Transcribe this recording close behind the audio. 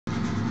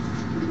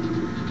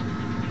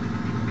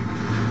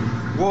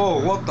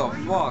Whoa, what the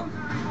fuck?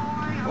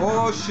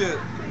 Oh shit.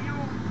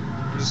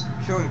 I'm just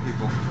killing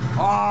people.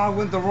 Ah, I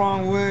went the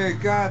wrong way.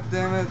 God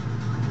damn it.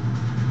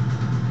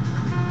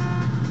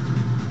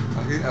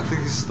 I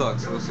think he's stuck,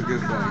 so that's a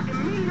good thing. God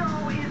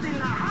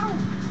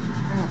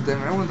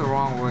damn it, I went the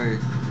wrong way.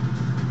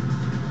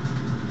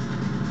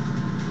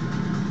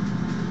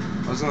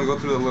 I was gonna go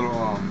through the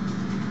little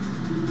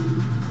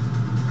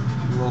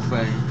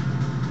thing.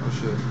 Oh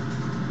shit.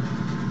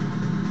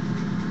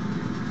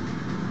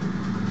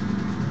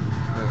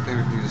 I think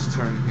we can just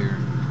turn here.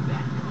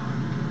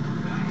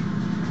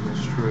 Go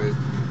straight.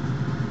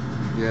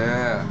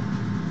 Yeah.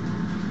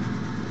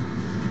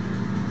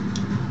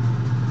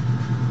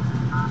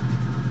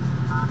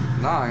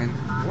 Nine?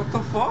 What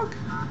the fuck?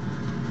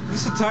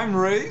 Is this a time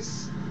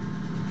race?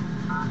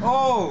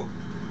 Oh!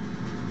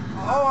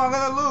 Oh, I'm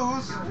gonna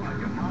lose!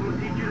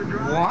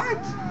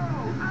 What?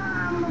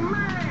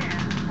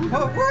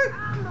 What?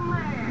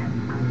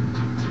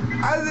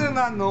 I did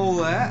not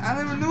know that. I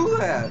never knew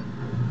that.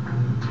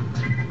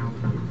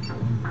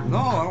 No,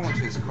 I don't want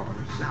to chase cars.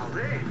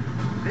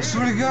 I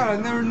swear to God, I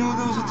never knew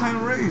there was a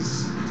time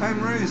race.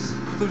 Time race.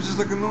 It was just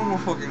like a normal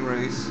fucking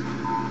race.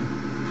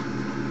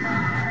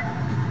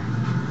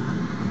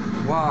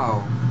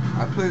 Wow.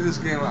 I played this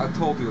game, I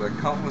told you, like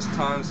countless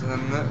times,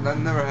 and that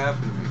never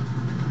happened to me.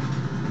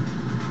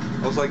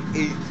 I was like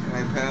 8 and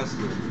I passed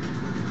it.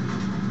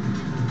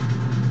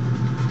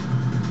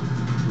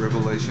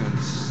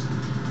 Revelations.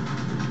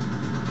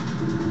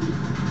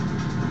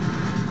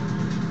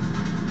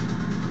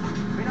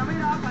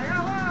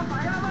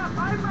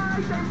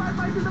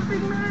 Bye to the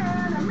big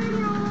man,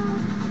 Emilio!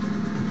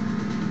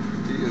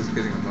 He is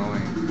getting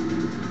annoying.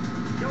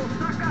 Yo,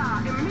 Saka,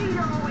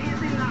 Emilio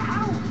is in the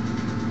house!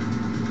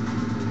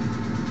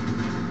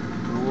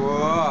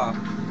 Whoa!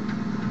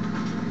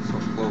 So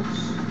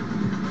close.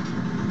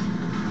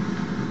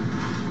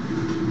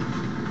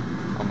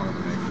 I'm not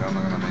gonna make it, I'm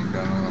not gonna make it,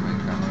 I'm not gonna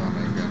make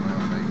it, I'm not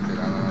gonna make it,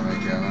 I'm not gonna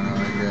make it, I'm not gonna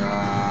make it, I'm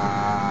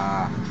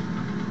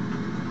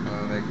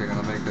not gonna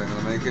make it, I'm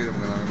gonna make it, I'm gonna make it, I'm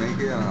gonna make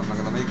it, I'm not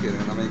gonna make it,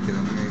 I'm gonna make it,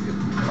 I'm gonna make it.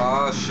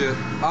 Oh shit.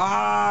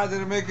 Ah, I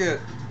didn't make it.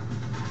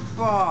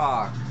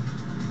 Fuck.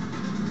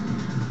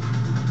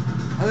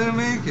 I didn't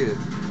make it.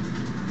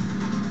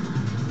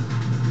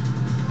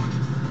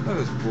 That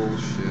is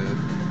bullshit.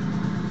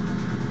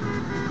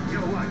 Yo,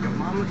 what? Your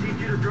mama teach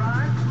you to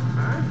drive?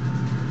 Huh?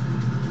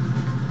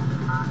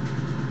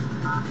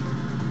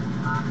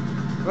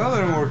 Well,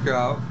 that didn't work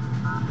out.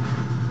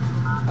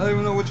 I don't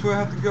even know which way I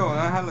have to go, and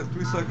I had like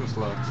 3 seconds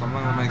left, so I'm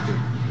not gonna make it.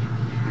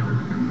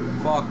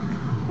 Fuck.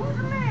 Who's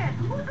the man?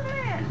 Who's the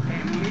man?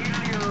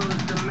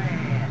 Emilio's the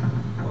man.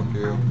 Fuck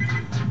you.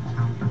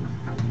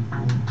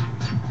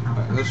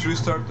 Alright, let's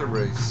restart the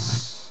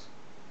race.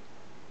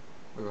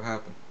 Wait, what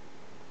happened?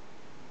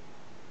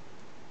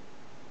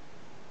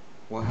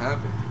 What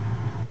happened?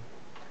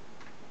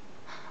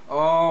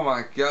 Oh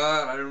my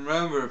god, I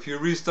remember. If you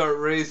restart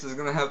race, it's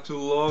gonna have to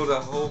load a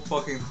whole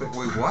fucking thing.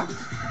 Wait, what?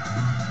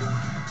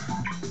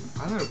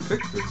 I never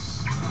picked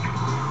this.